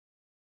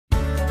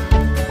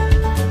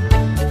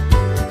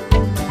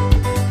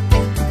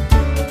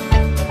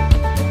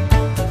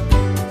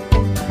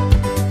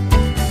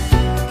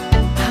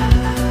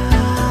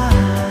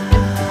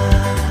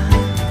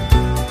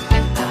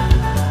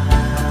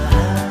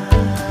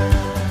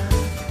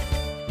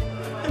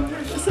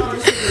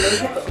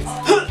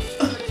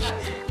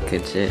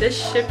Good shit.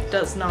 This ship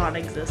does not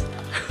exist.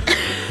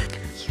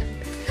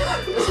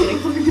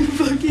 You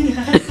fucking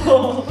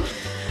asshole.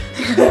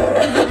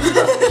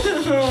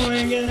 Oh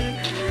my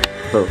god.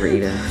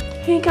 Burrito.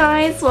 Hey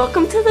guys,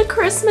 welcome to the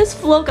Christmas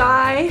vlog.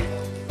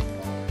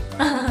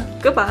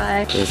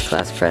 Goodbye. Here's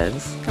class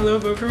friends. Hello,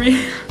 vote for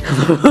me.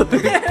 Hello.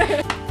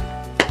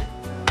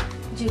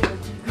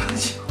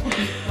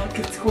 Fuck,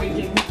 it's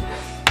squeaking.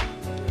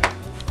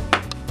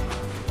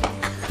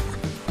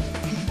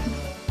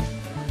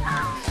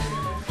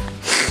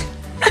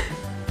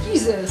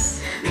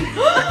 Jesus.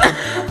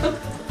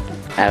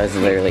 I was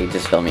literally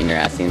just filming your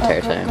ass the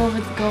entire time. Go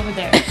over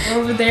there. Go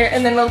over there,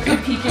 and then we'll be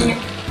peeking.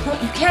 No,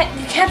 you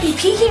can't be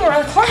peeking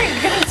around the corner.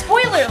 You're getting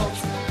spoilers.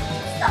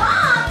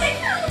 Stop!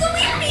 Don't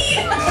leave me.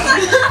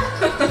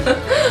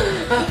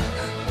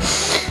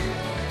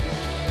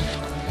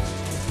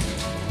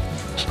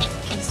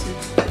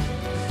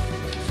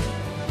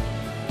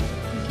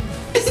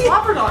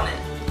 Slobbered on it.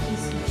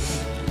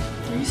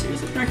 Are you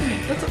serious?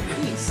 That's a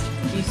piece.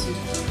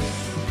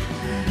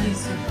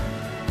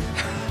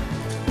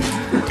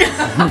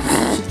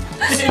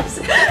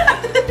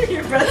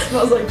 Your breath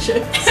smells like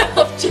chips.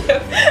 Oh,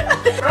 chip.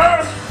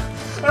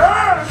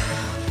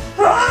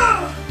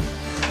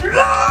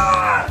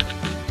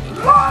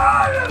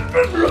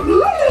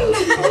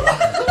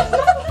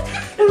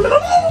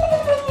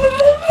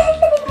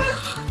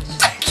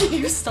 Can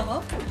you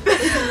stop?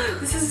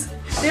 This is.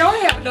 They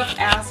only have enough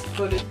ass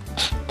footage.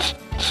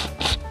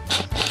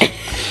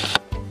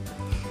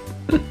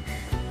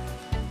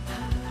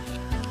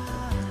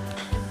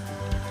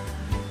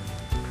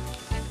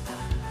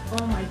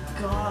 Oh my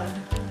god.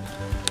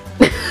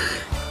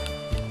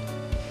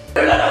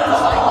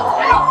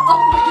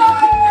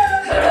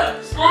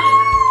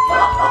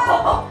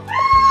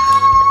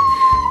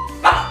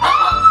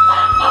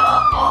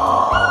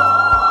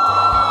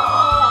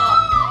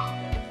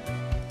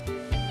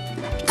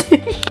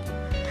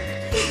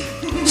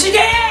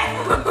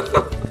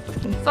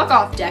 Fuck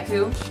off,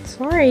 Deku.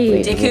 Sorry.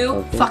 Wait,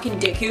 Deku. Fucking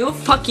Deku.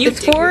 Fuck you, It's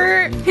Deku.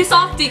 for Piss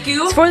off,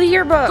 Deku. it's for the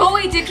yearbook. Go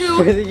away, Deku.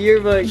 For the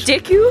yearbook.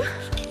 Deku?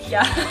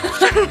 Yeah.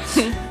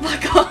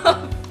 Fuck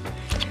off.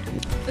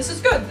 This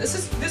is good. This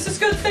is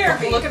good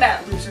therapy. Look at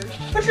that, loser.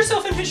 Put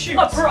yourself in his shoes.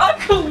 A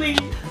broccoli.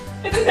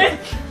 It's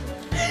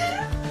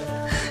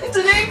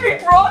an angry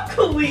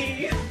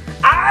broccoli.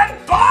 I'm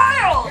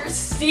bile. You're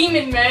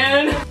steaming,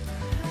 man.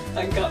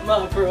 I got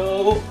my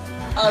bro.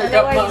 I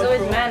got my He's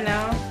always bro. mad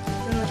now.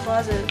 He's in the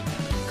closet.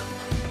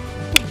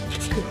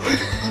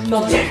 I'm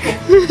not a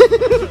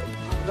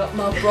I got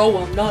my bro.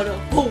 I'm not a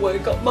hoe. I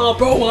got my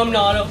bro. I'm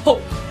not a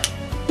hoe.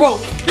 Bro.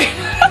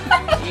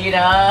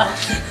 Ida.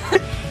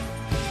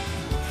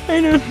 I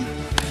know.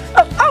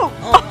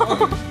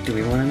 Oh! Do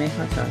we want to make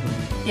hot chocolate?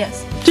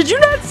 Yes. Did you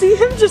not see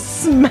him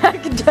just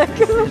smack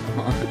Deku?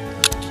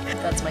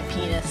 That's my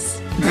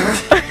penis.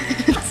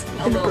 It's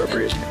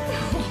inappropriate.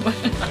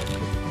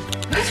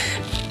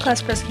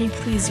 Class press, can you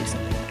please do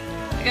something?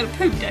 I gotta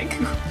poop,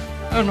 Deku.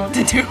 I don't know what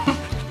to do.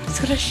 It's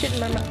gonna shit in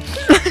my mouth.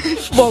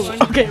 Whoa,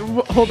 okay,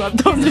 hold on.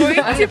 Don't do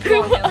that. I'm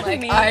poop on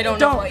me. I don't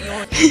know what you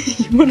want.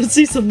 You wanna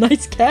see some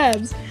nice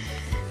calves?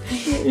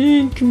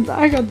 I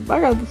got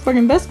the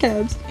fucking best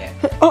calves. Yeah.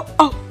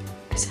 Oh!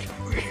 I said my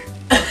word.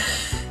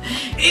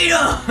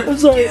 Ida! I'm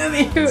sorry.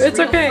 It's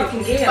okay.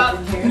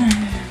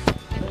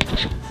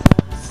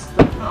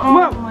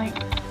 Oh my.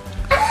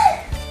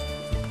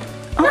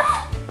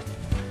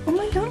 Oh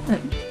my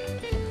god.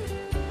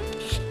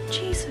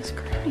 Jesus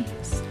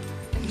Christ.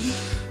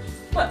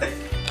 What?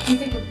 You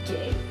think we're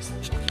gay or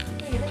something?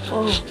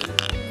 Oh.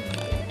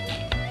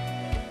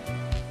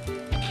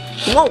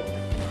 Whoa.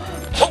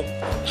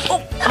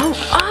 Oh,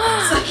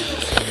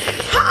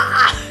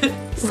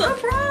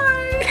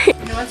 Surprise! You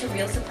know what's a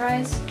real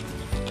surprise?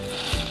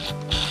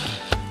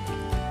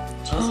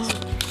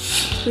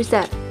 Who's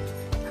that?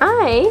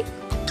 Hi.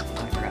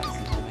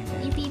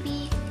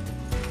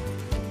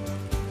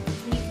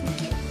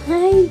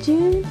 Hi,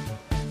 June.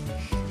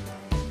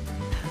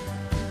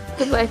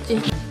 Goodbye,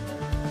 June.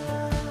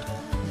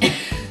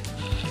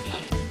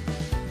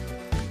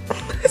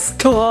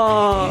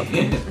 Stop.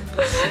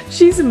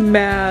 She's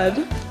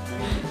mad.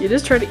 You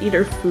just try to eat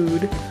her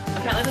food.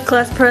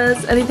 Class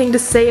press, anything to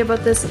say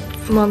about this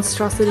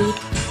monstrosity?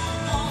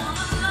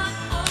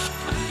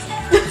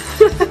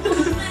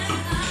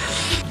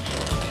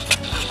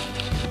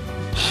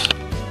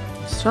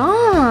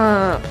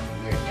 Stop.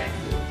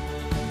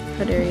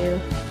 How dare you?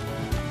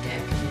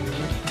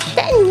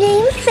 That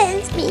name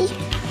offends me.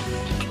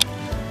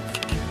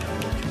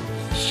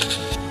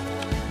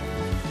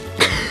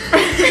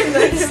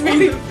 That's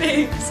me the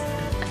face.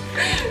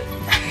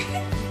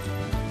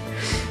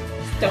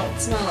 Don't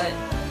smell it.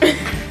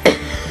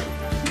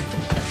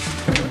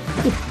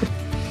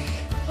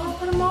 Oh,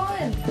 put them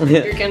on.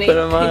 You're gonna Put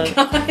 'em on.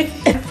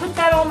 Put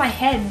that on my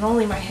head and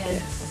only my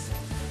head.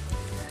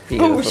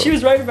 Beautiful. Oh, she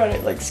was right about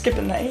it, like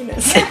skipping the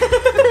anus.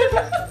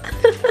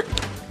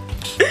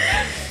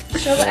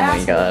 Show the Oh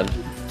my god.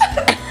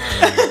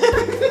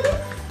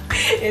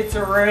 It's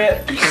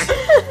ripped.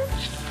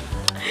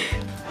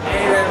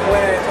 Hey,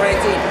 They're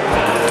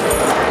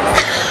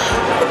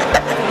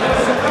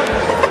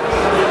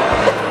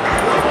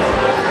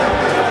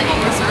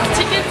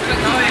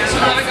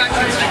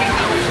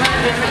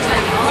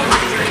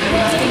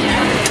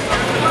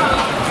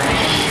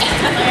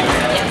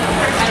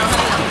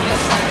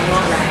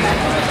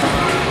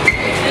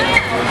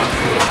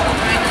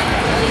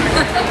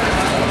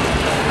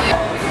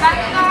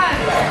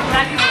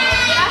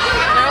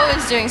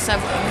always doing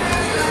something.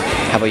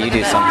 How about you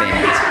do something?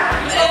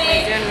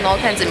 Doing all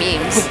kinds of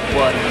memes.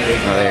 What?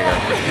 Oh, there you go.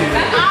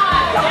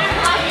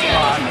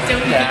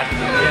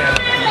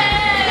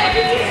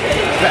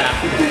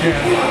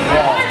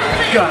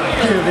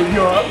 Gotta give it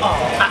your all.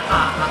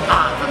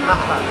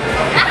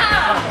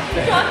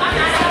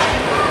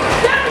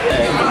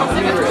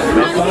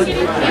 I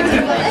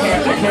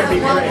can't be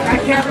great. I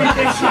can't be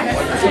this shit.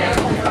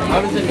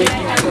 How does it make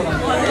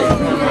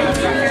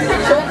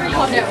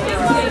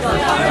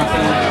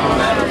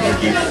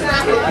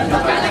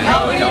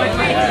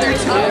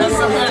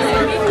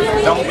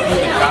Don't be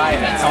the guy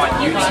that's on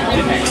YouTube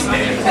the next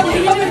day.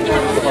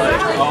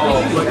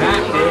 Oh, look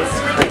at this.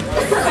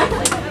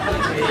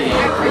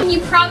 You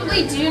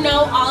probably do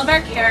know all of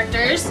our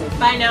characters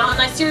by now,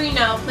 unless you're,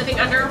 living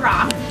under a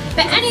rock.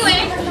 But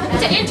anyway,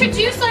 to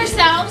introduce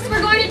ourselves,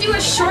 we're going to do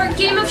a short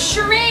game of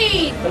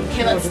charade.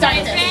 Okay, let's start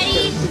this.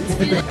 Ready?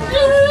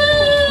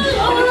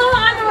 Oh,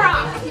 I'm a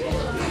rock.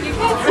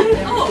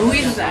 Oh, who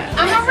is that?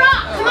 I'm a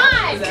rock. Come on.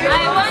 I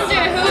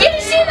wonder who.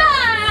 Yeshima!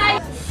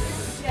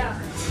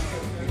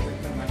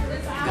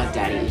 Got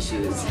daddy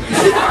issues.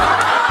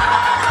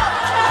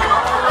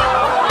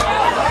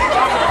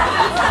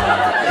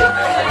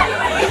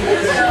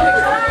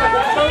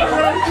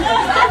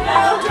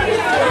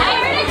 I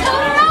heard a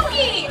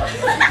Todoroki.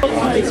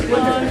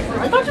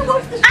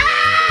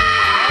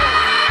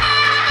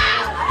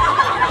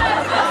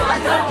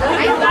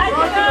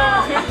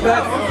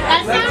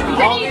 That sounds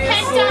pretty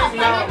pissed off. I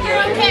hope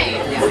you're okay.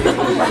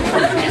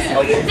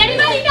 Does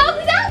anybody know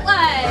who that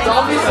was?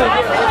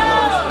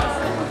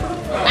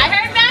 I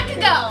heard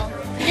Bakugo.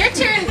 Your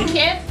turn,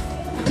 kid.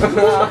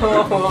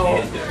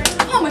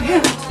 Oh my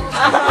god.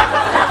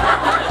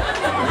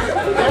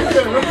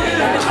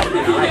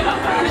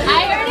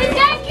 I heard a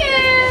Deku.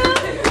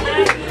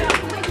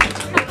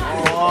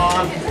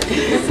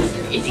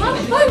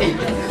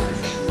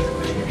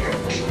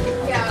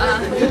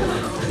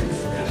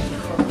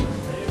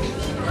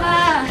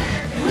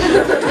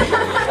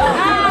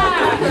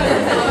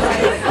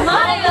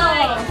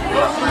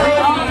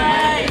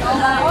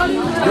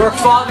 Your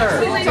father.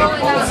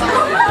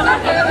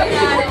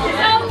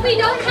 No, we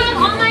don't have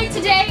All Might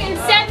today.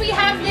 Instead, we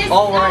have this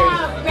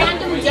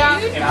random dude.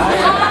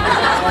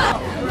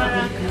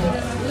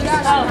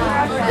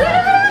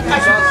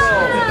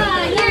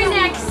 You're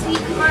next,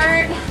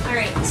 sweetheart. All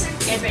right,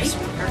 guys ready?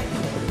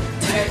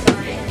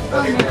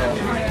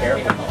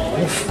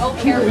 Oh,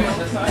 careful.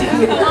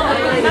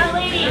 That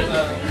lady.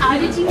 How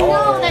did you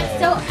know? That's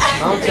so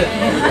accurate.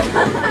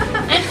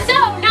 And so,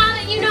 now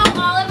that you know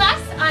all of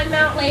us on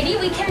Mount Lady,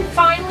 we can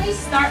finally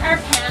start our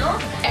panel.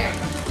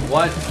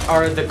 What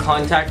are the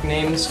contact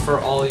names for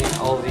all of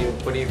you?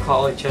 What do you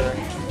call each other?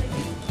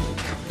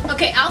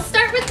 Okay, I'll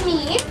start with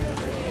me.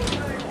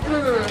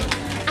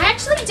 I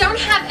actually don't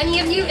have any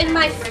of you in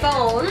my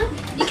phone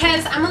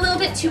because I'm a little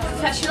bit too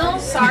professional,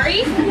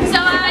 sorry. So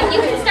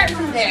you can start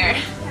from there.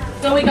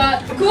 So we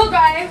got the cool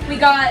guy, we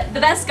got the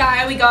best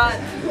guy, we got...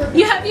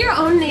 You have your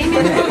own name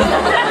in there.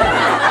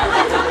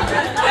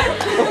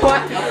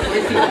 What?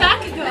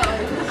 Bakugo.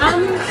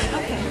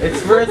 Okay.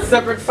 It's for a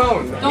separate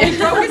phone. Don't be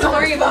broke, don't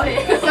worry about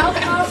it. Don't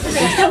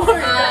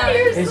worry.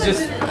 It's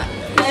just...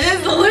 It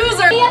is the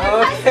loser! Any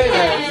other Okay,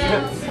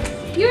 questions?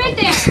 You right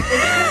there.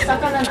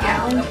 Stuck on an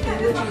island,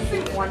 would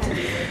you want to be?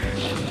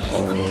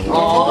 I'm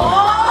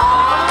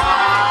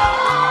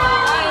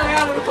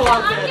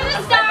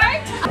gonna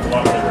start.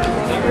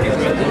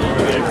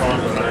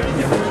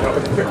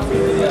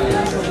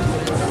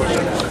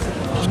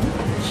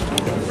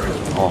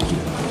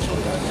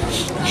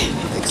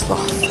 Thanks a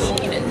lot.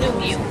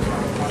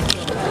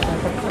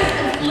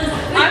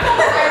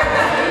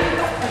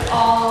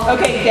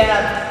 Okay,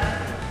 Dad.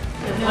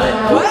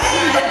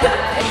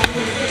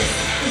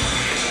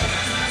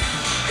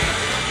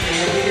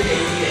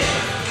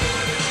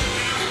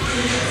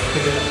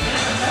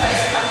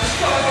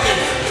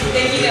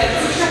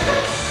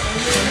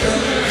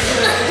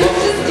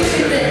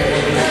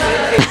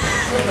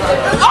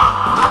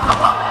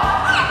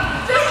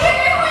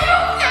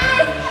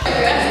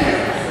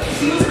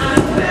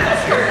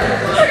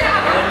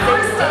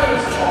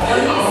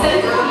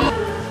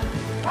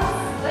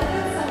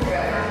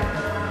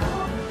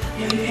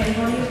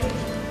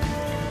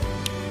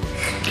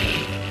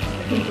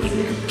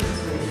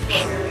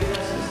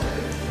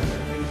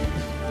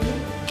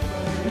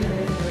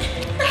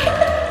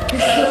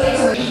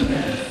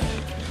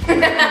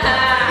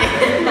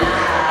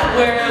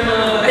 Where am I?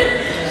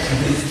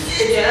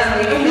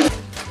 Yeah.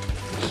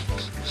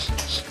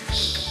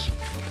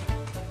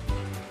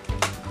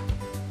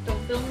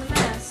 Don't film the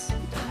mess.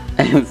 I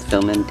was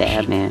filming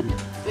Dad, man.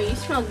 But you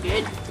smell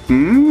good.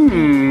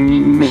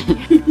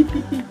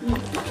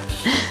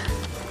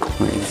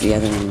 Where's the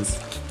other ones?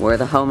 Where are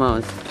the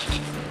homos?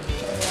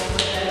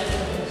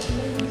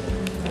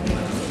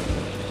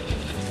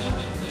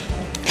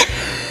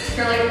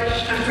 You're like,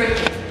 I'm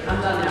drinking.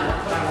 I'm done now.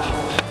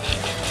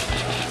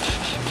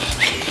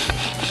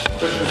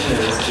 That's what I want. Question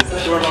is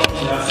that door locked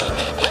from the outside?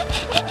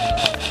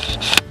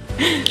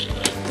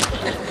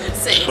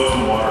 Say.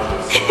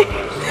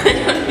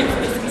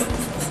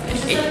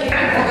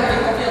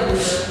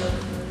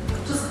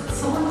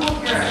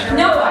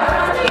 No, I don't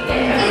want to take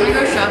it. I'm gonna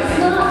go shopping.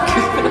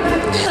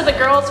 To the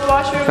girls'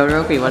 washroom.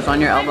 Todoroki, what's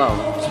on your elbow?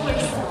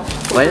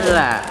 What is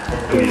that?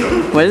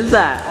 What is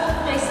that?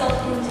 Myself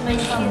into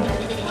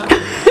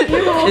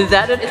myself. Is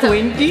that a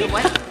Twinkie?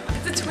 What?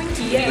 It's a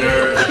Twinkie.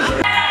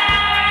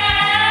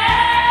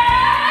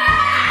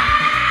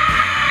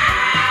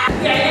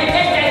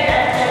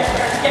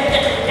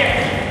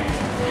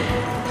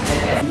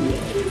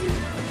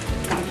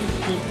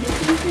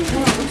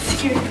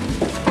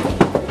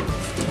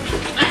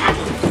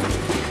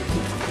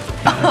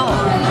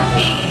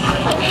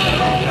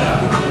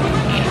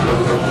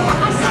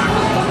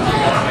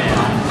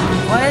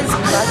 What is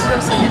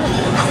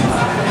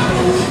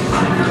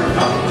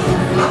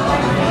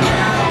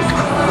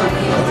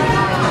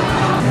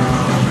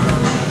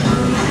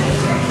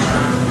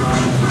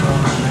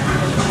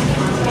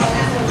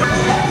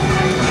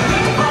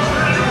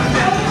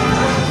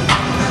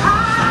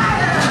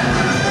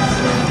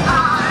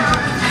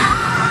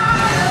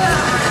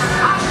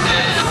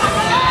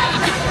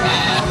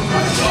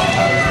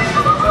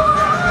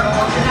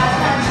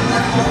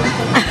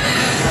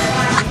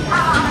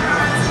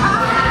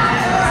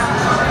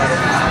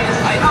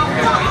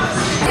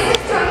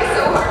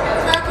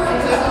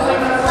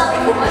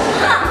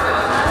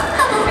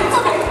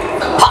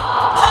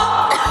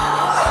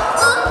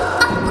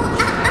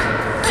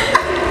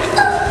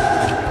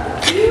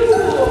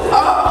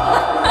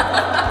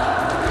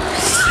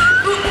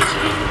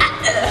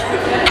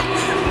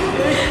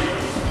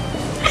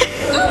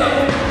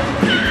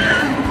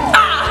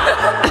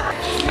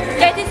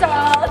That is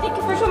all. Thank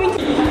you for coming.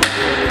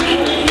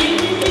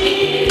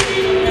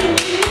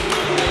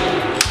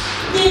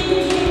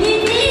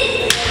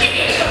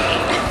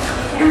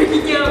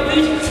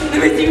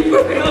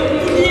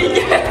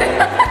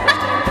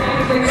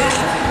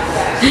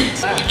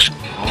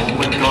 Oh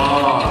my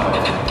god.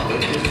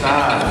 Look at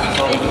that.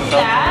 Is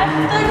that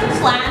the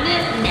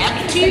planet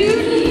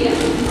Neptune?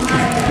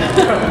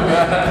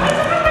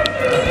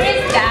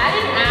 Is that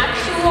an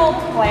actual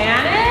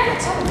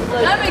planet?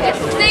 Let me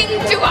just sing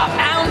to a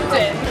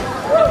mountain.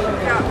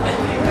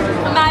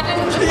 Imagine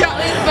just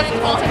something, but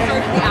it's also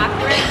perfectly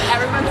accurate.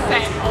 Everyone's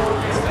saying,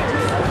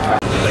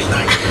 Late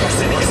night,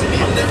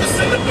 I'm never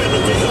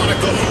sentimental, don't wanna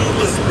go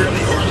homeless.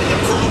 Barely hardly I'm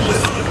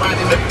clueless,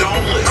 minding the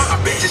dawnless. I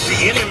bet you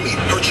she into me,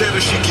 her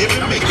cheddar she giving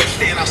me. Make her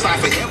stand outside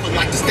forever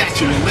like the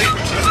Statue of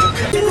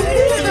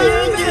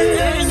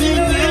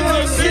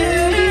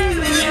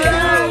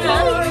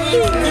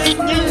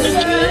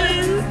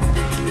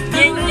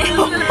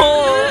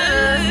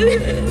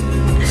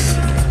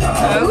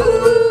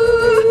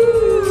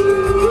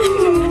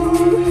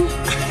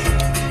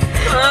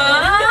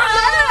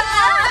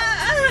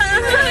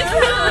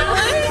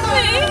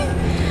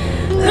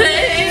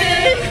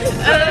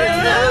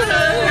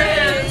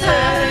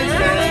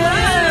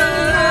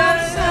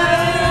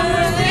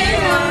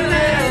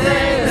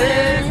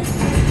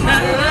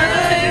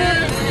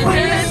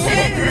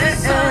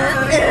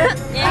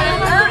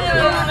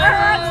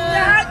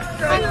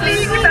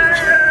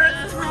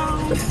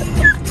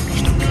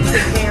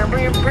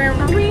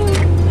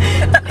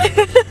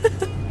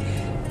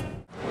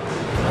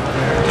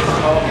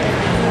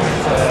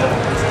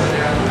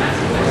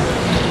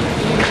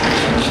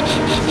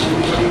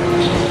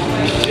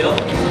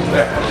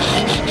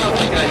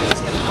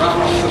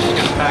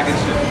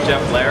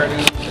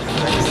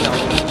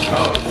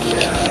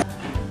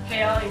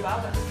Hey,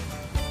 Alibaba.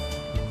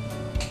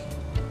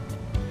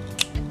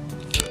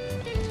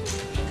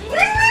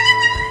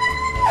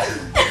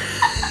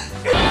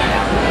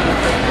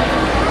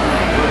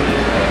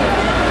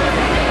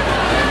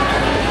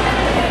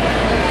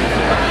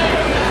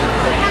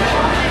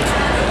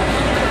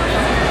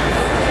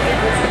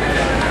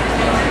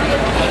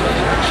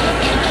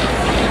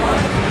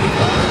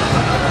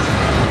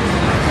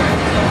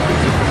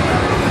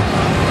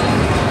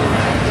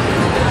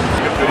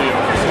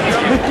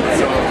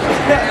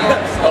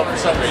 Oh, for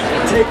some reason.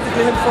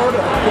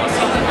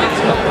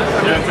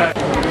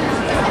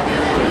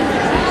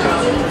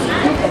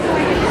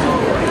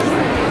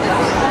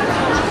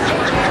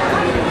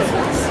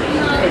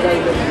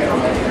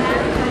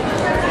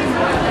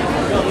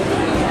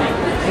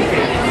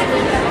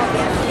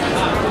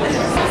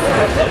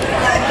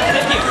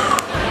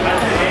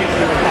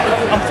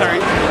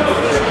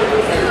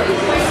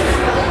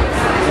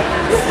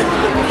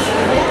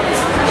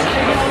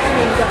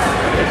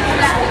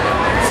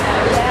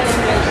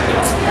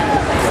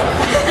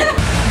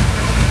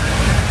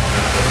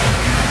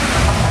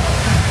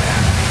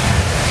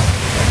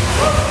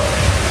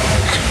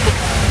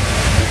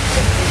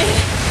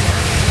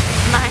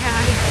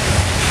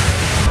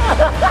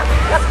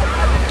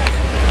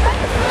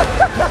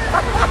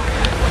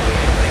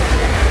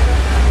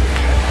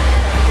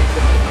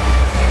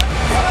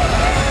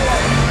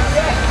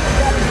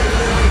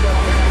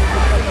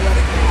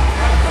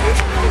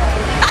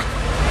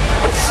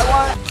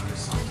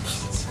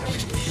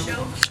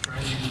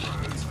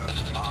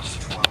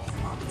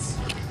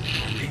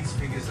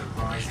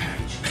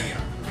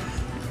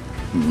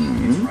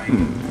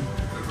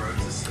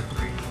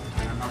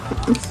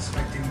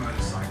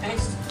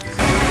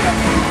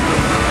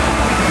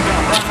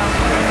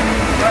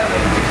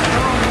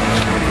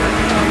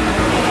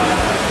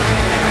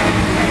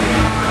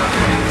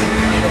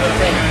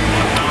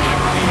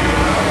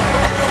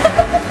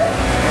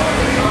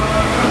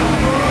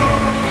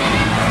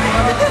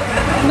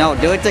 No,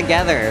 do it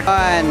together.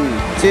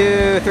 1,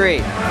 2,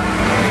 3.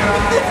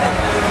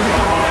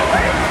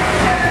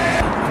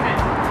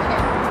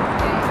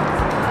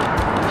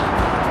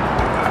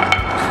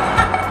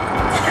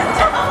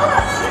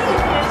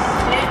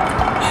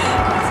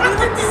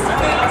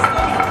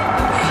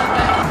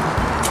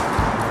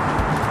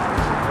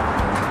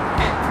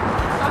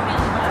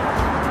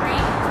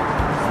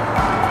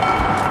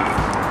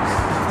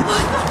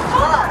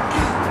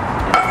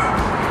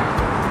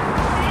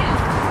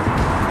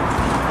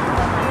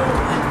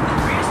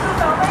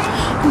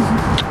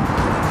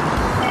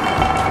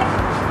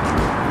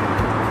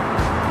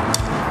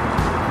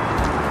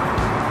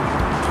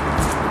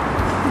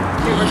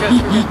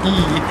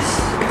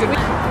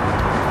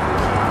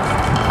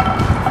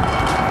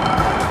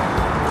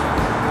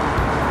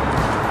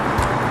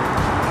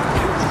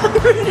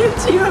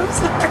 I'm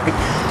sorry.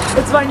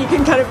 It's fine, you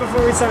can cut it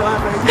before we start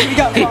laughing. We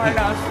got far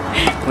enough.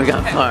 We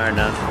got far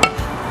enough.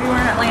 We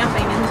weren't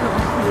laughing until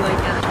we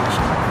like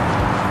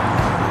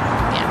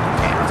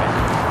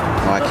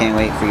Oh, I can't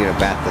wait for you to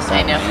bat this out.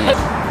 I know.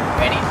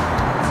 Ready?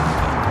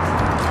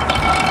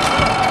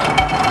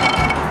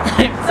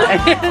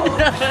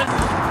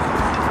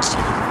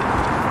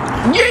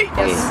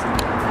 Yes.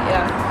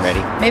 Yeah.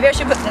 Ready? Maybe I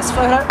should put this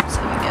foot up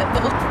so you get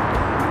both.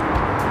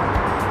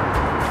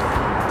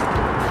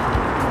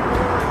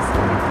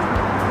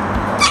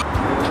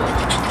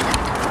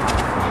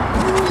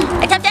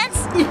 I tap dance!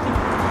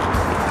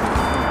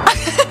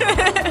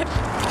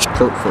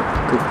 Coat foot,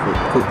 coat foot,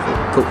 coat foot,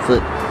 coat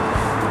foot.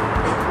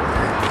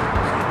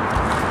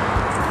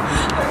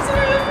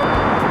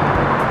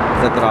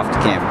 Flip it off the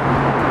camera.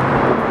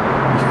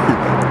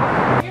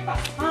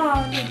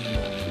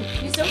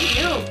 He's so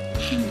cute.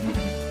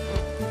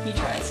 He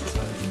tries his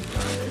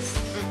best.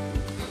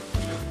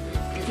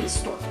 He's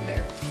stork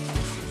bear.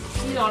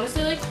 He's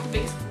honestly like the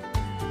biggest.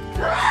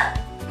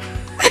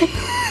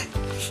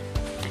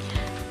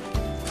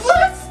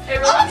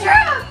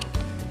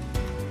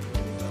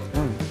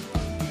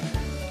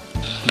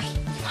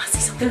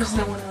 There's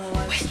no one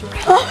else.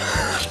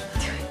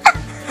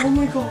 Oh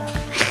my god.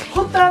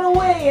 Put that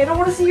away. I don't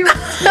want to see your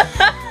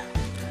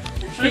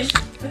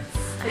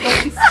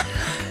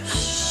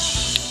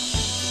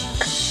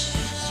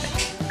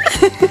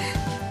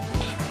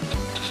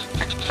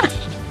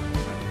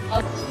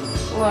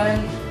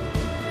One.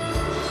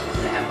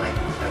 They have like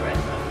a red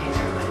bone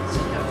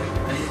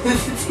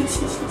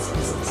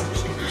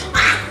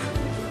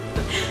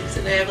so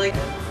they have like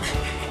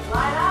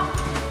line up.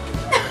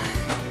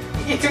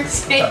 You're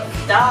saying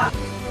stop.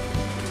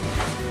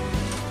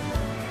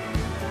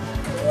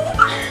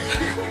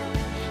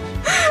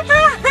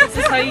 This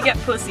is how you get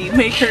pussy.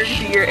 Make her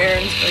do your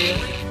errands for you.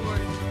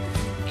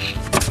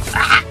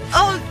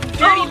 Oh,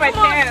 dirty my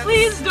pants.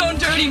 Please don't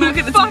dirty my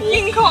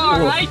fucking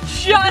car. I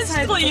just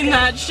cleaned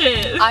that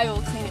shit. I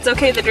will clean it. It's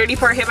okay, the dirty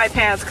part hit my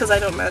pants because I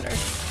don't matter.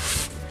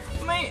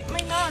 My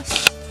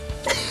nuts.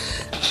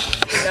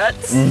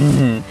 Nuts?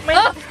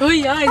 Oh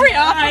yeah.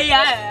 Hurry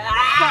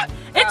up.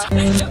 It's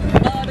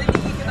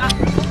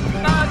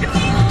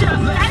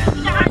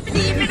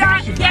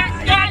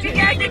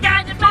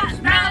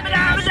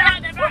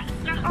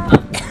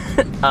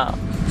Oh.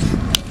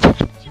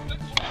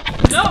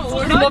 No,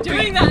 we're not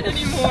doing that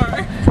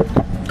anymore.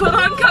 Put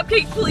on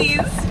Cupcake,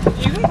 please.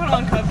 You can put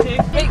on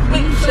Cupcake. Make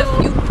me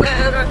show you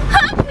better.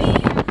 Hug me.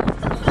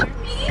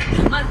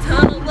 My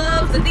tunnel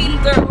loves a deep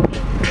throat.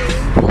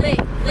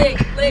 Lick, lick,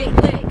 lick,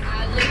 lick.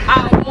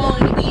 I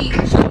wanna eat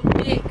your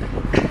dick,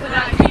 but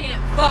I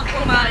can't fuck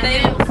with my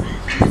nails.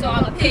 So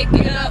I'll pick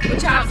it up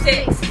with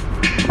chopsticks.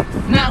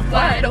 Mouth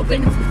wide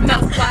open,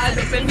 mouth wide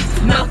open,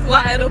 mouth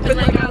wide open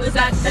like I was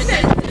at the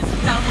dentist.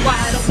 Mouth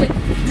wide open,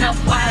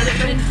 mouth wide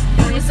open.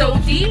 Going so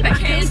deep I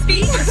can't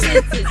speak my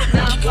senses.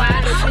 Mouth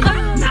wide open,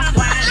 mouth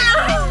wide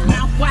open,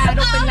 mouth wide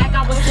open like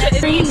I was at the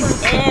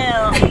dentist. Ew,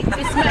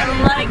 it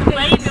smells like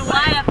baby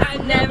wipe. I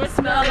never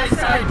smell like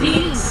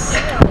sardines.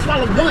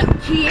 Swallow one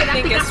kid,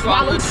 I think I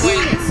swallowed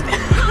twins.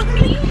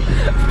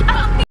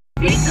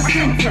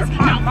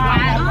 Mouth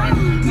wide open,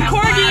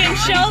 Corgi and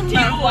Shelty.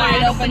 mouth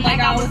wide open like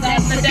I was at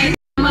the dentist.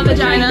 My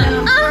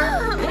vagina.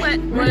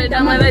 Run it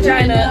down my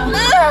vagina.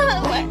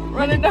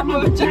 Run it down my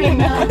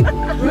vagina.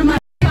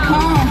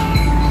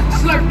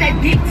 Slurp that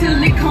dick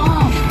till it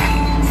calm.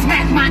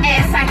 Smack my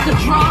ass like a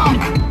drum.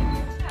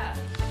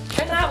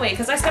 Turn that way,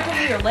 because I step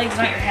over your legs,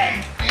 not your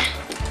head.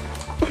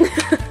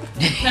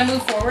 Can I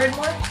move forward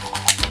more?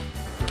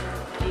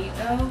 There you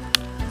go.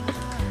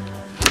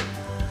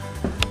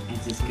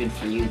 This is good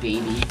for you,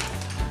 baby.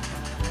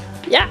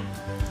 Yeah.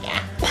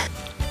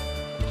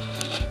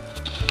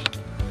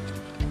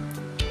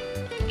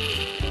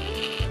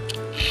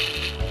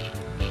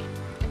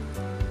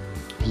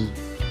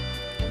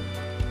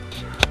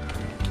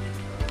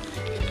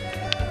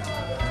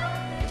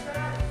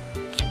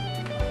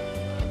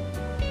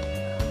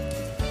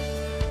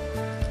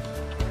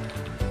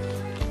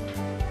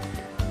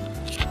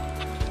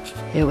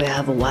 Here we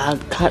have a wild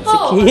Oh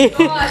Katsuki.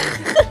 god.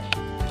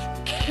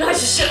 No, I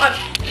just shit my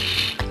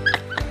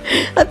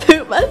I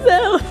pooped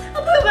myself.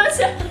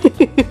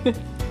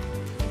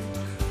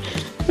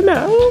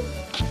 No.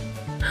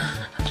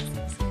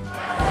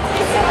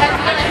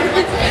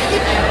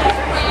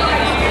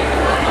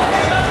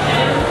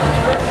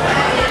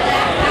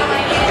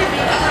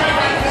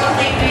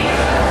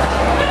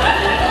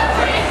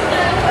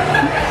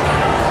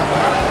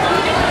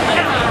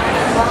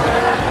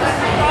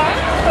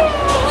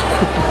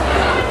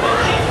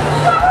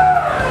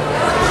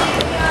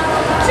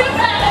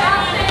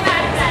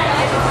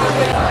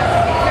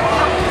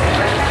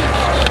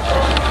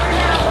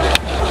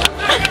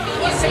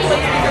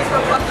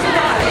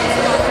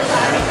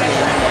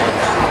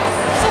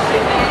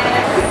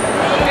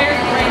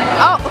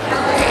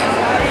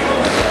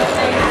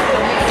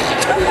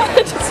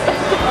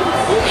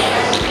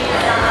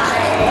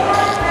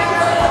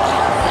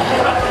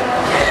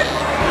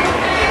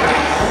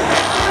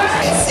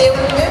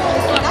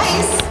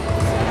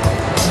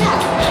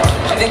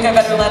 I think I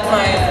better let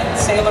my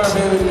Sailor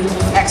Moon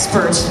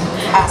expert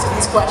ask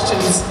these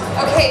questions.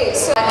 Okay,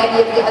 so any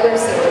of the other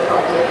Sailor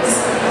Guardians.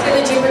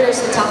 Sailor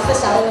Jupiter's the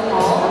toughest out of them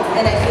all,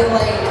 and I feel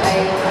like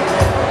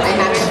I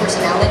match her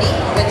personality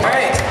with.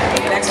 Alright,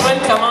 next one,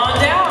 come on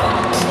down.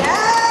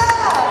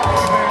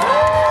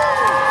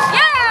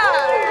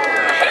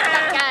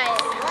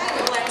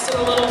 Flex it a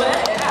little bit,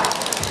 yeah.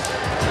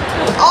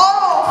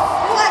 Oh,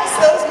 flex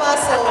those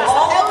muscles.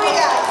 Hell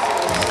yeah.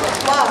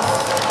 Love.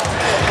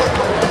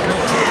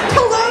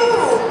 Hello.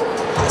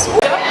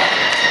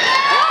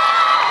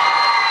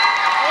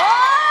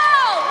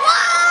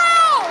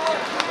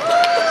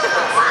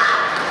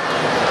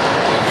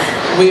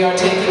 We are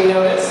taking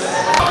notice.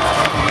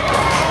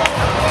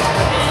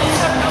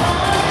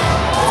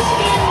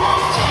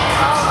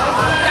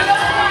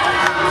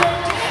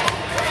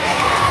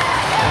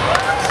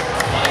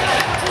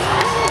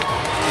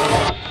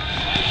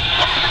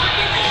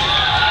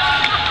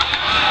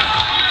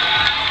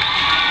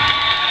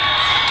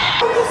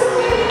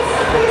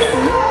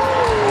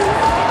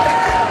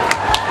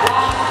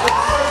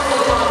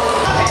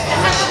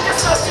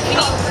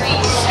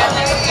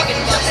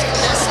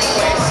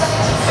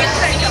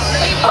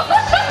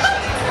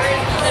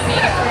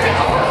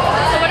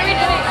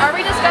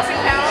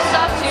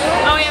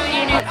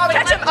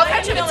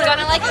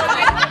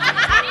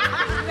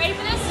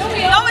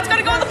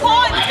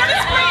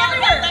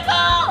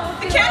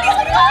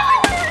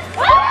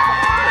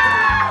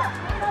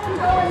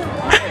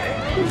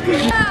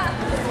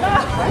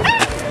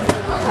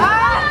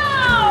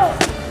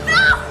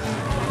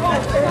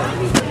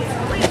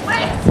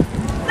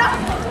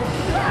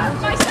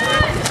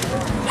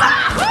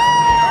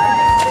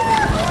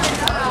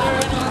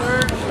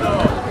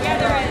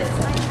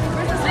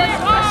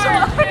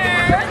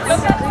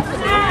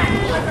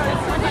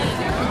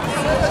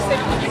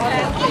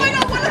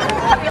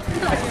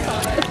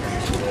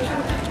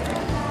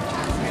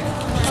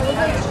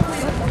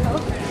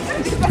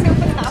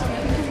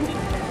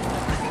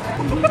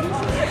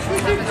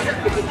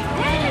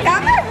 That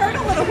might hurt a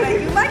little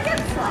bit. You might get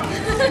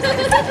sliced.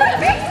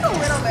 Maybe a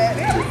little bit.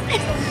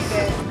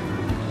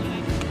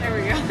 There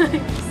we go.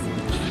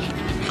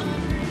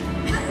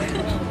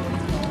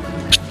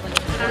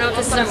 I don't know if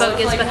this is a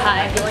focus, but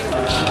hi.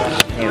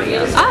 There we go.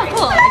 Oh,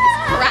 cool. I just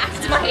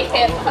cracked my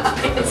hip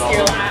against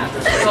your lap.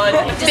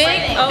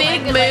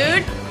 Big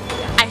mood.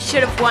 I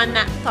should have won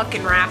that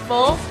fucking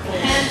raffle.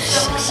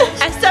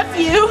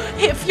 SFU,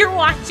 if you're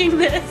watching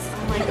this,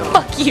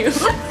 fuck you.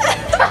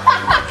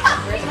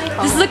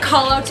 This is a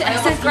call out to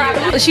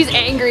SFU. She's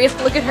angry.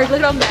 Look at her.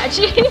 Look at how mad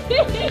she is.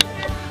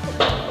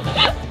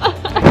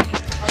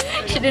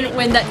 She didn't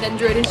win that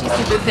Dendroid and she's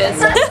super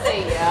pissed.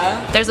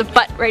 There's a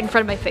butt right in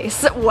front of my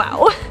face.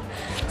 Wow.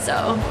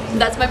 So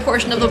that's my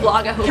portion of the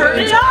vlog. I hope you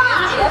enjoyed.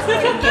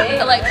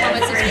 I like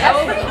comments.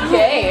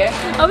 Okay.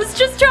 I was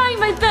just trying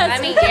my best.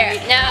 I mean, here.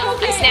 No,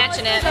 I'm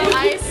snatching it.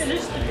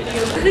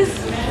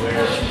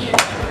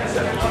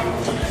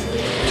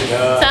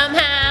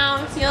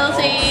 Somehow, you'll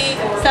see,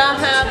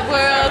 somehow the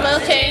world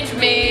will change for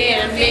me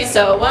and be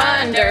so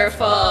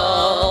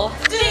wonderful.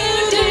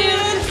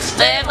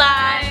 Live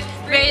life,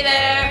 breathe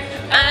air.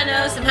 I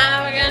know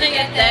somehow we're gonna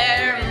get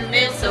there and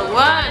be so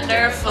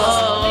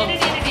wonderful.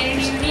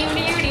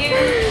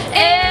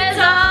 It's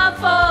all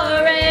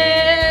for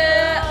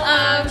it.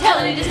 I'm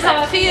telling you just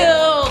how I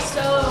feel.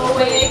 So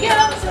wake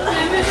up.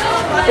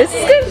 This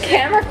is good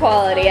camera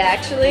quality,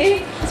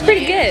 actually. It's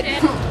pretty good.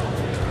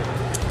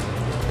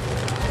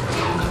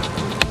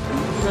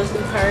 Most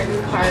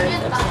important part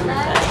of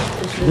summertime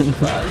is this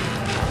vlog.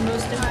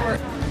 Most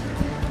important.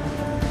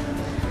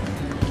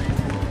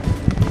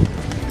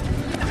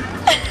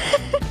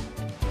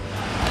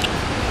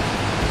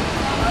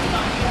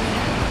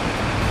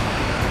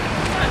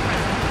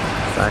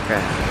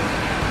 Sakura.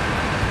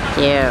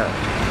 Cute.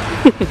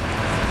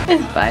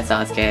 Bye,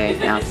 Sasuke.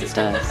 Now it's just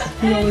us.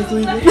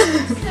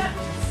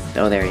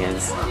 Oh, there he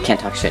is. Can't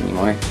talk shit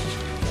anymore.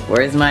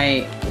 Where's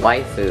my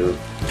waifu?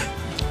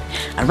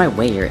 Out of my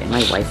way, you're in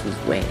my waifu's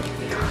way.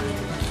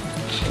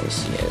 There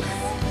she is.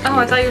 Oh,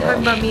 I thought you were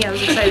talking about me. I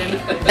was excited.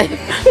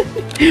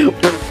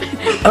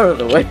 Out of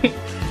the way.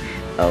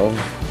 Oh.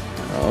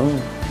 Oh.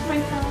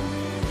 My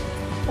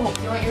phone.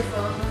 Do you want your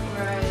phone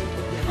before I...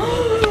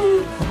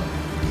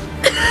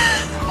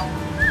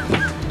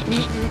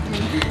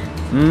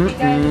 Hey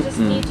guys, I just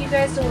need you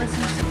guys to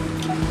listen to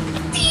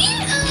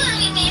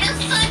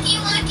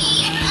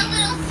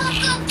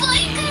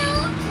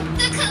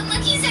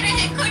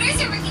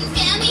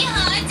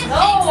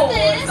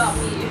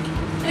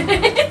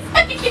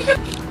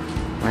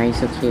Why are you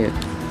so cute?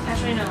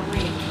 Actually, no,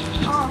 wait.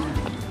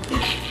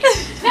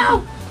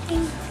 No!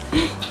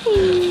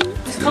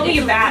 Just call me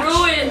a badge.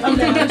 Ruined.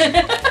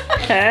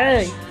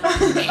 Hey. A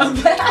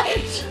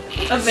badge.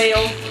 A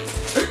veil.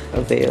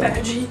 A veil.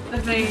 Badgie. A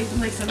veil.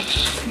 Like some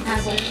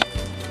apple.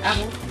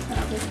 Apple.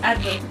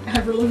 Advil.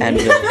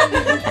 Advil.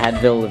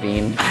 Advil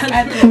Levine.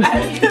 Advil.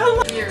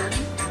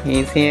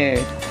 He's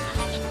here.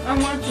 I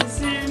want to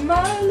see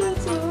my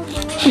little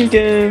boy. He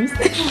comes.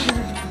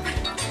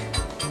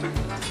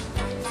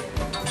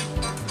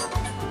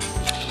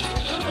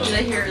 Did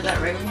I hear that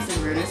right when you said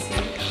Runa's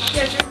here?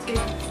 Yeah, sure.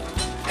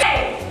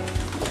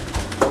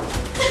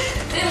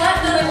 They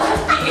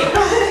left me.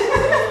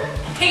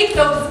 Hate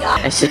those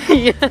guys.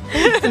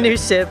 It's a new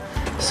ship.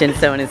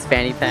 Shinso and his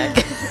fanny pack.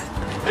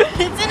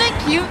 Isn't it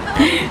cute?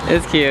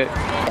 It's cute.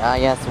 Ah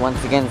yes,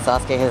 once again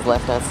Sasuke has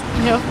left us.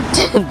 No.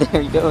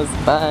 There he goes.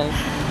 Bye.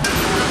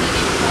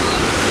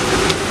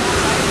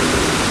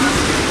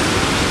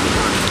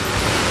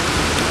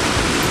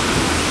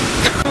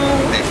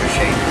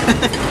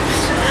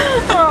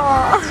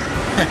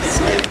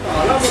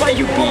 That's why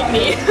you beat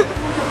me.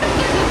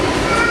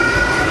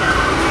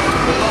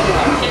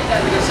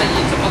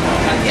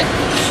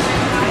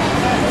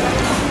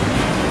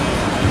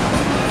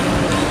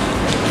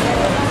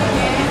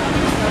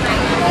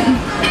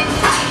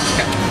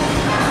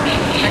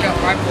 I got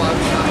my blood.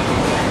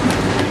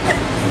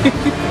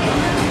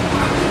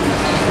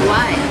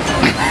 Why?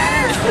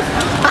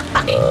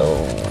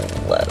 Oh,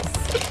 Les.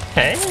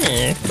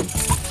 Hey.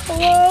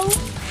 Hello.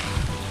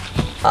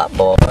 Hot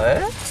boy.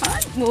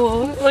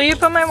 Will you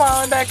put my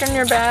wallet back in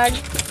your bag?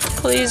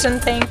 Please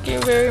and thank you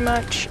very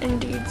much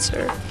indeed,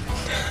 sir.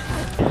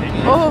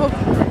 Oh.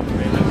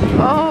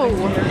 Oh.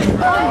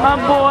 My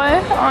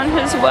boy on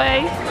his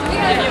way.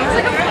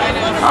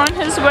 On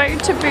his way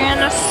to being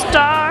a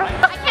star.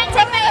 I can't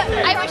take my.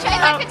 I wish I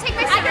could take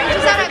my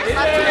cigarettes out. I'd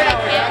love to, but I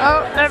can't.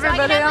 Oh,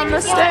 everybody on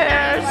the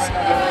stairs.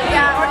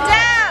 Yeah, we're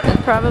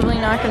down. Probably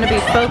not going to be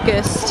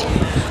focused.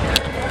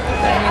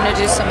 But I'm going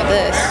to do some of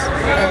this.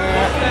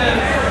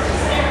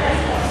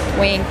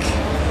 Wink.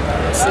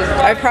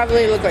 I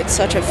probably look like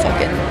such a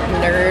fucking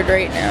nerd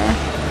right now.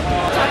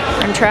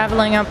 I'm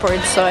traveling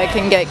upwards so I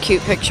can get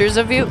cute pictures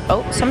of you.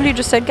 Oh, somebody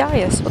just said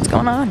Gaius. What's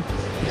going on?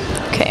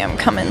 Okay, I'm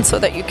coming so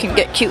that you can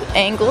get cute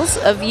angles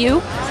of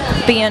you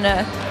being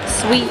a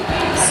sweet,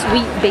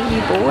 sweet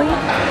baby boy.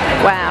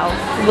 Wow,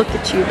 look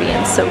at you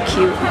being so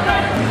cute.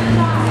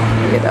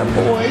 Look at that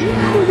boy.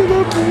 Look at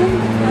that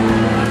boy.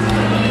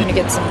 I'm gonna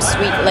get some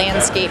sweet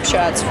landscape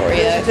shots for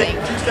you, I think.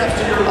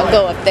 I'll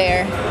go up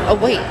there. Oh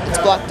wait, it's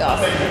blocked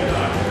off.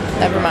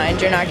 Never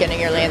mind, you're not getting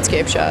your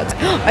landscape shots.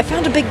 I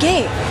found a big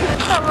gay.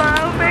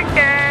 Hello, big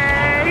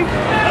gay.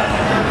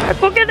 I'll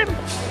go get him.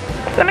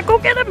 I'm gonna go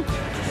get him.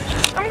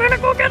 I'm gonna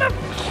go get him.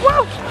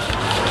 Whoa.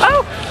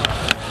 Oh.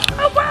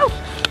 Oh, wow.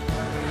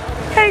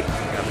 Hey.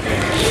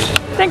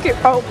 Thank you.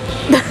 Oh.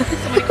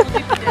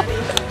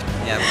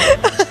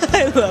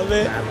 I love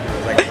it.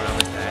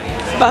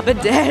 Baba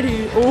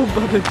Daddy. Oh,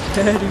 Baba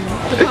Daddy.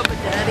 Papa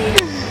Daddy.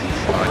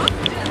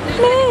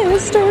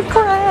 Mr.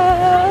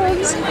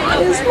 Krabs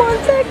is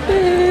once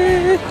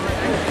again.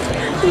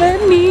 Let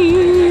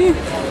me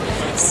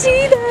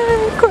see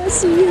the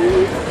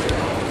Krusty.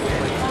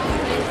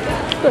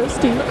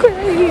 Krusty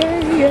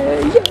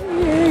Krab.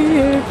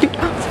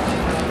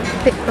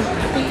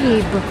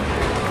 Babe.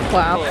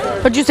 Wow.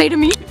 What'd you say to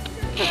me?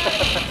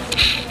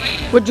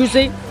 What'd you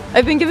say?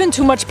 I've been given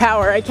too much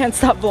power. I can't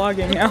stop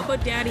vlogging now.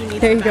 But Daddy needs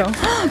There you go.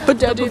 But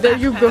Daddy, there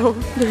you go.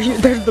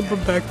 There's the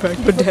backpack.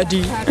 But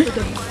Daddy.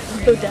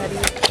 But Daddy.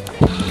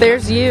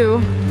 There's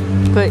you.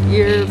 But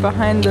you're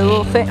behind the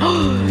little thing.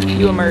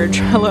 You emerge.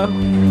 Hello.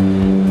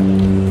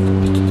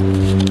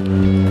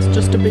 It's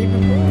just a baby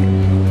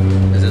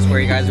boy. Is this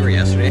where you guys were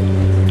yesterday?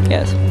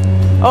 Yes.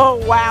 Oh,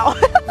 wow.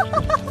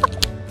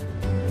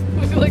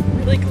 I feel like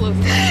really close.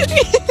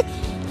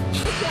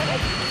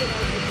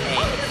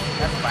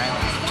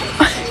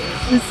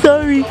 I'm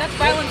sorry. That's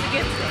violence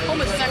against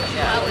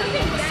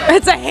homosexuality.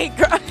 It's a hate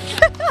crime.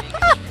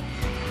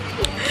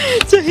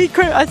 It's a hate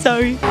crime. I'm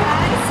sorry.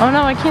 Oh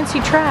no, I can't see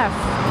Trav.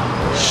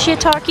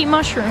 Shiitake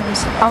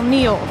mushrooms. I'll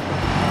kneel.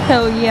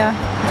 Hell yeah.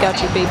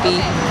 Got you,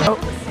 baby. Oh.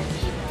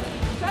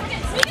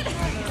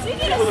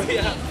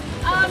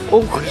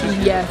 Oh,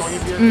 yes.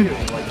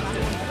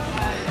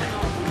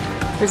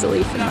 There's a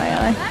leaf in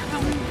my eye.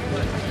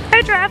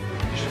 Hey, Trav.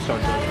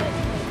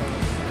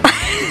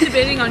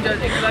 Debating on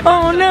judging.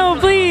 Oh no,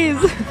 please.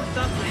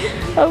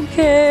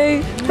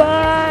 Okay.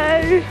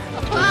 Bye.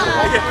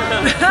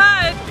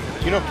 Hi.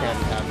 You know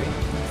Candy's happy.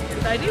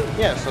 I do.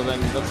 Yeah, so then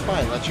that's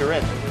fine. That's your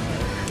in.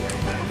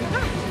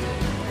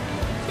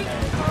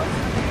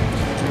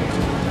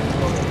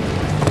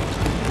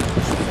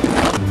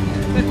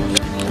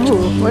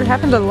 Ooh, what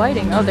happened to the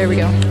lighting? Oh, there we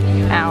go.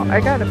 Ow, I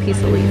got a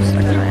piece of leaf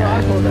stuck in my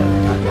eye. Hold up.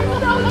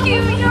 So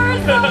cute, you're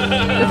so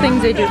The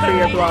things they do for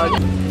your vlog.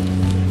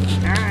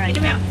 Alright,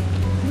 come out.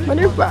 What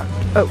is that?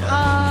 Oh.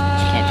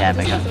 Can't jab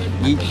my gun.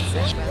 Yeet.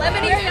 Let me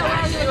know Do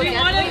you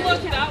want to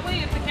look that way?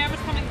 If the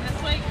camera's coming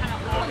this way, kind of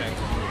look.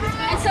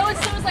 And so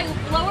it's like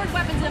lowered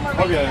weapons and we're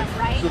raising them,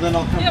 right? So then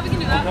I'll come. Yeah, we can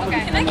do that.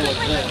 Okay. Can I click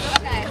my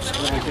Okay.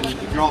 Then we can,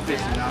 if you're all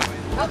facing that way.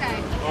 Okay.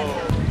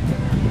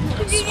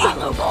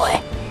 Swallow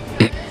boy.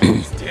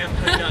 This damn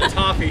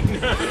toffee.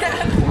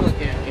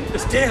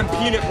 This damn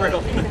peanut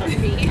brittle.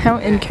 How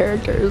in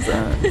character is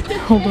that?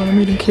 Hold on, I'm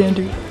eating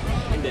candy.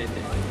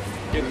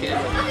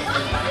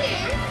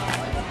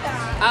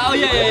 Oh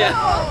yeah.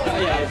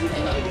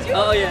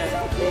 Oh yeah.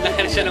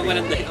 Dahil siya nang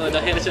walang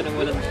dahil siya nang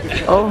walang.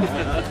 Oh.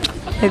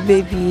 Hey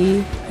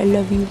baby, I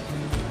love you.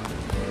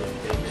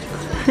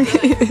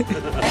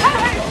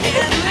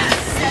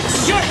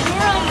 You're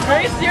on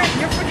first. You're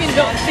freaking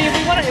dope. See, if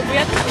we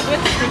have to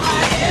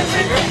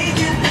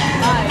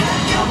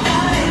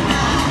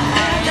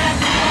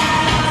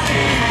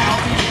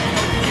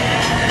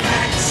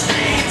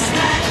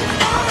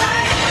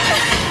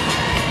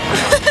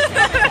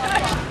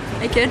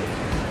Hey kid,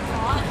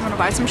 wanna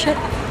buy some shit?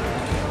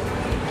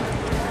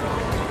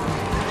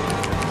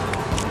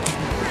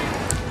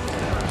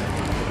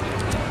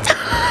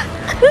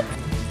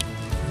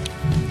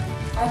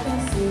 I can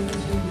see the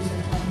changes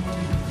are coming.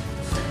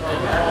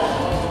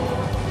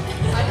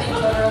 I think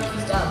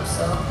Todoroki's dumb,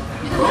 so.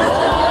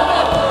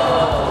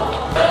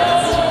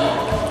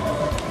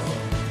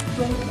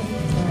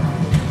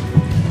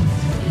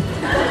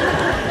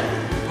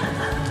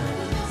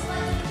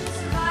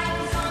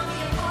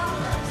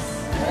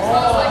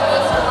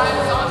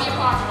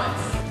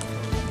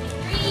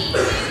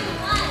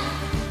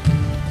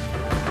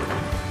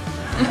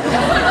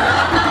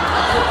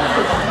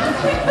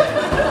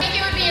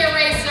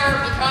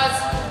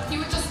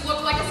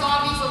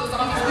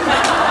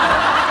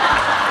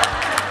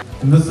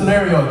 In this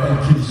scenario, I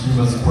think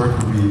Kirishima's quirk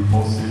would be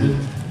most suited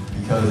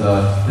because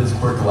his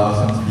quirk allows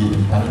him to be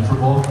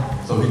impenetrable,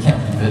 so he can't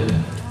be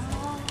bitten.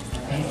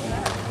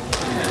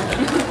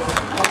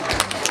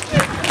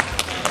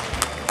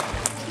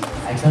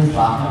 I chose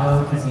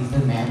Bakugo because he's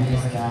the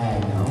manliest guy I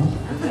know.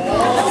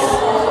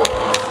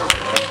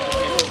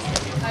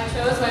 I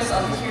chose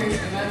myself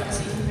Kirishima because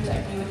he can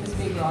protect me with his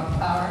big rock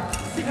power.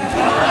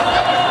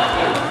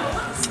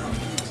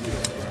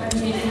 I'm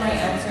changing my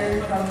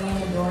answer from me and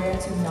Midoriya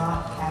to not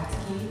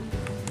Katsuki.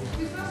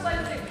 Who feels like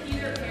that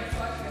Peter Pan's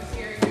watching a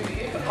scary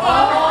movie? 10,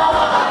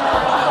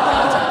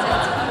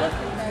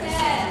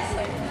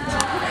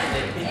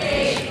 9,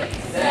 8,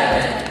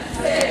 7,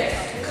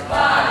 6,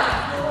 5,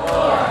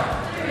 4,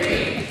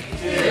 3,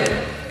 2,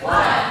 1.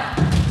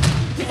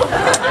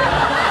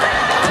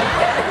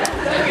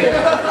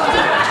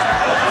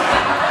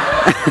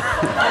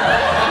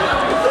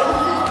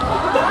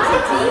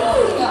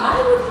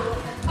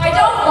 I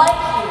don't like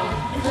you.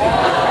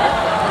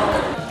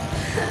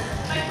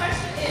 My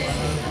question is,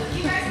 do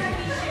you guys have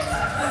any chips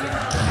on your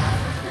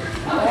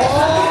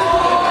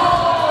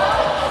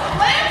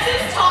Lance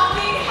is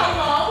talking,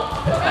 hello?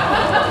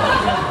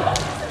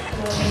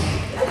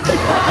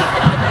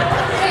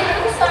 Wait,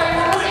 I'm sorry,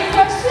 what was your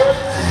question?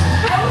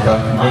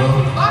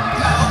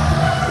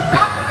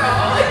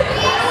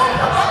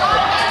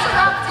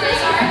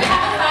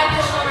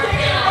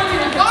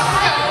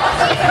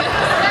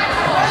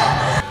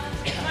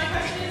 My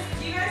question is,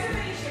 do you guys have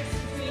any chips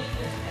between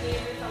any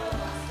of your fellow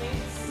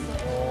classmates?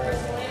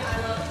 Personally, I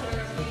love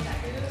Todoroki and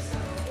Deku, so...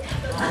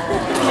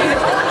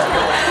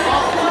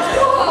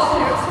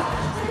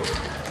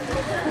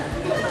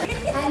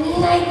 I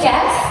mean, I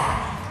guess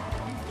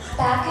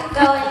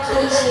Bakugo and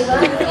Kirishima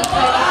because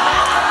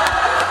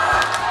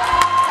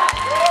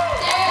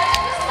they're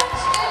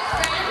such good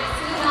friends,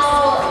 you know,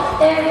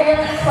 they're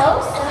really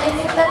close, and I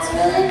think that's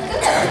really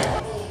good.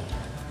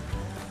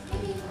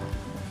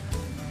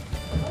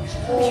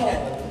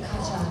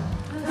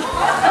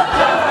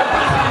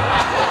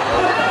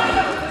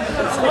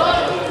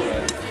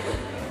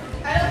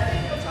 I don't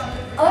think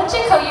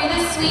Ochiko, you're the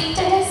sweet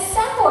to his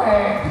sour.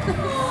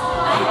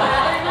 I'd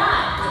rather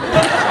not.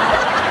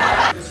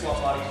 Swap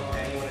bodies with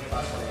anyone in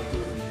class when they do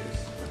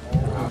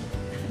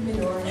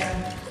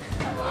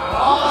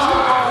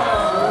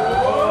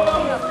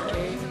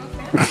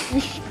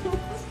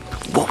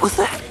What was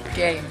that?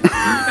 Game.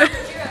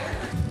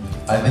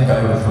 I think I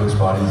would switch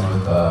bodies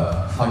with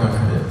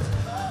Hagakure.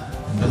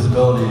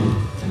 Invisibility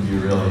can be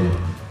really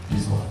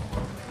useful.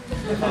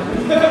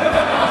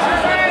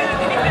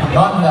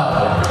 Not in that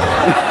way.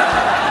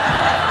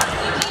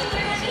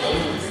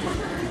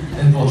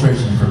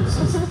 Infiltration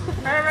purposes.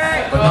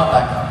 But not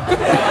that kind.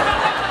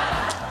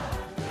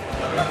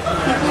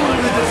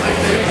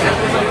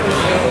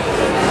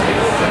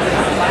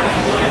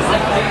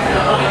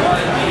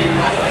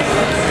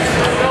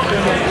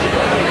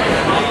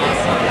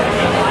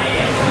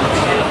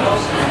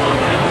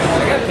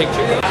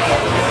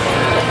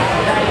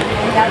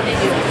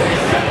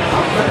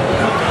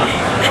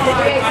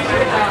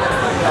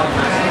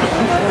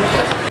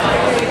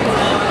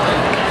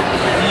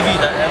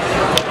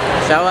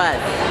 Show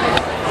us.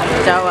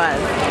 Show us.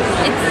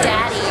 It's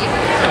daddy.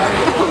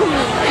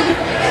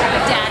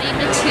 Daddy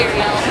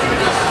material.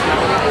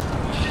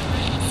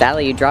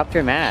 Sally, you dropped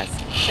your mask.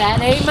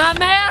 That ain't my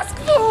mask,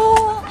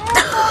 fool!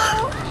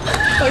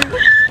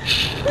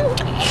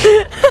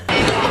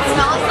 It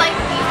smells like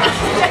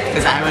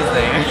Because I was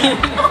there.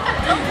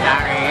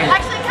 Sorry.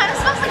 Actually, it kind of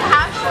smells like a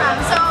hash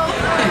brown. So,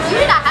 you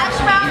need a hash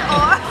brown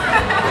or?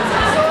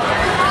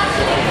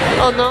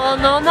 Oh no,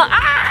 no, no.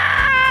 Ah!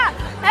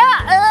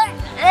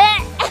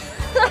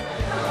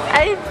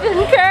 I've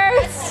been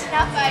cursed.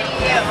 Not by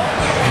you.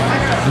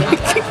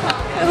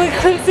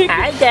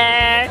 Hi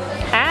there.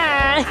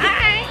 Hi.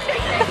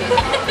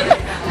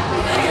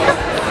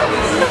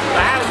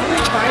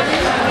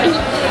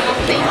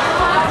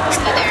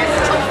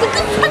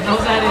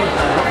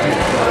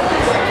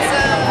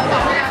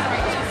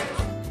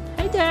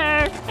 Hi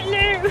there.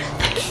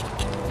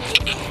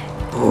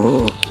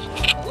 Hello.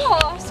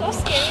 Oh, so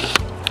scary.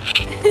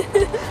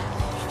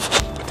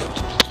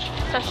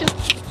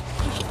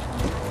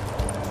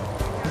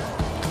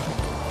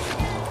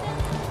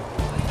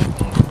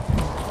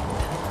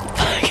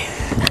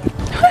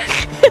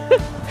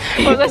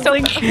 Was I so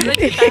like, was I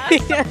too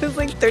fast? Yeah, it was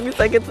like 30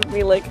 seconds of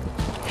me like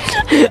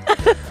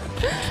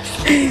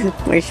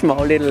my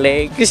small little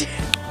legs.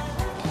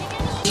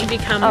 You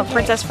become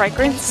Princess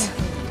Fragrance?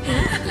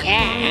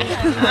 Yeah.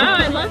 Oh,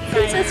 I love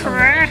Princess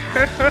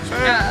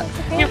Fragrance.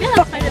 You're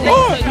gonna find a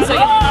nice so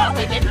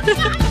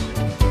you